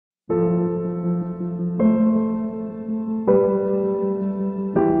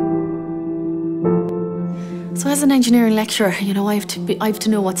So as an engineering lecturer, I have to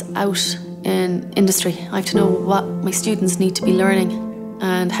know what's out in industry. I have to know what my students need to be learning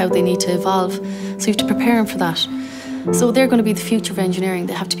and how they need to evolve. So you have to prepare them for that. So they're going to be the future of engineering.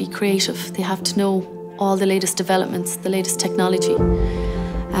 They have to be creative. They have to know all the latest developments, the latest technology.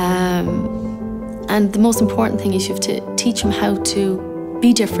 And the most important thing is you have to teach them how to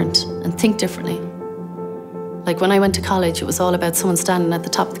be different and think differently. Like when I went to college, it was all about someone standing at the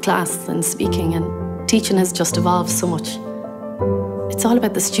top of the class and speaking, and teaching has just evolved so much. It's all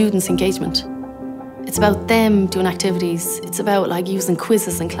about the students' engagement. It's about them doing activities. It's about like using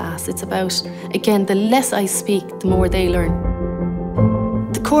quizzes in class. It's about, again, the less I speak, the more they learn.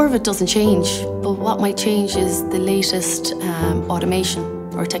 The core of it doesn't change, but what might change is the latest automation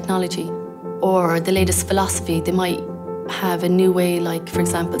or technology, or the latest philosophy. They might have a new way, like for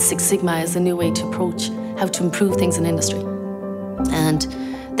example, Six Sigma is a new way to approach how to improve things in industry. And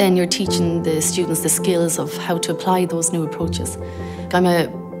then you're teaching the students the skills of how to apply those new approaches. I'm a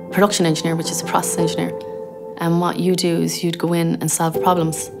production engineer, which is a process engineer. And what you do is you'd go in and solve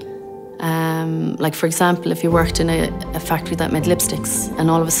problems. Like for example, if you worked in a factory that made lipsticks and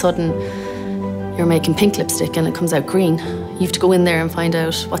all of a sudden you're making pink lipstick and it comes out green, you have to go in there and find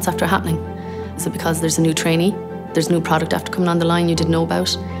out what's after happening. Is it because there's a new trainee? There's a new product after coming on the line you didn't know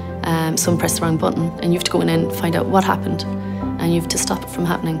about? Someone pressed the wrong button, and you have to go in and find out what happened, and you have to stop it from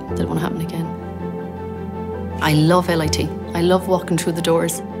happening, that it won't happen again. I love LIT. I love walking through the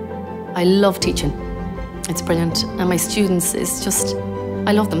doors. I love teaching. It's brilliant. And my students, is just,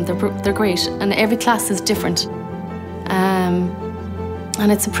 I love them. They're great. And every class is different.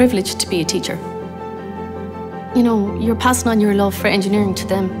 And it's a privilege to be a teacher. You're passing on your love for engineering to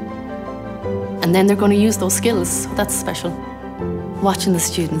them. And then they're going to use those skills. That's special. Watching the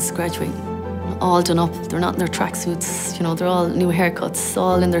students graduate, all done up. They're not in their tracksuits, they're all new haircuts,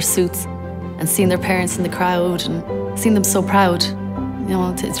 all in their suits, and seeing their parents in the crowd and seeing them so proud,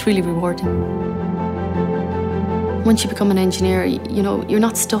 it's really rewarding. Once you become an engineer, you're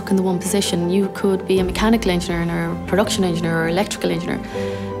not stuck in the one position. You could be a mechanical engineer or a production engineer or electrical engineer,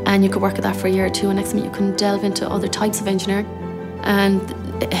 and you could work at that for a year or two, and next minute you can delve into other types of engineering and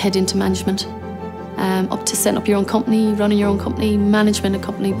head into management. Up to setting up your own company, running your own company, management a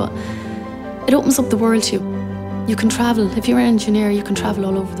company, but it opens up the world to you. You can travel. If you're an engineer, you can travel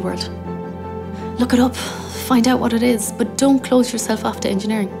all over the world. Look it up, find out what it is, but don't close yourself off to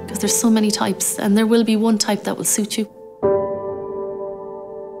engineering, because there's so many types, and there will be one type that will suit you.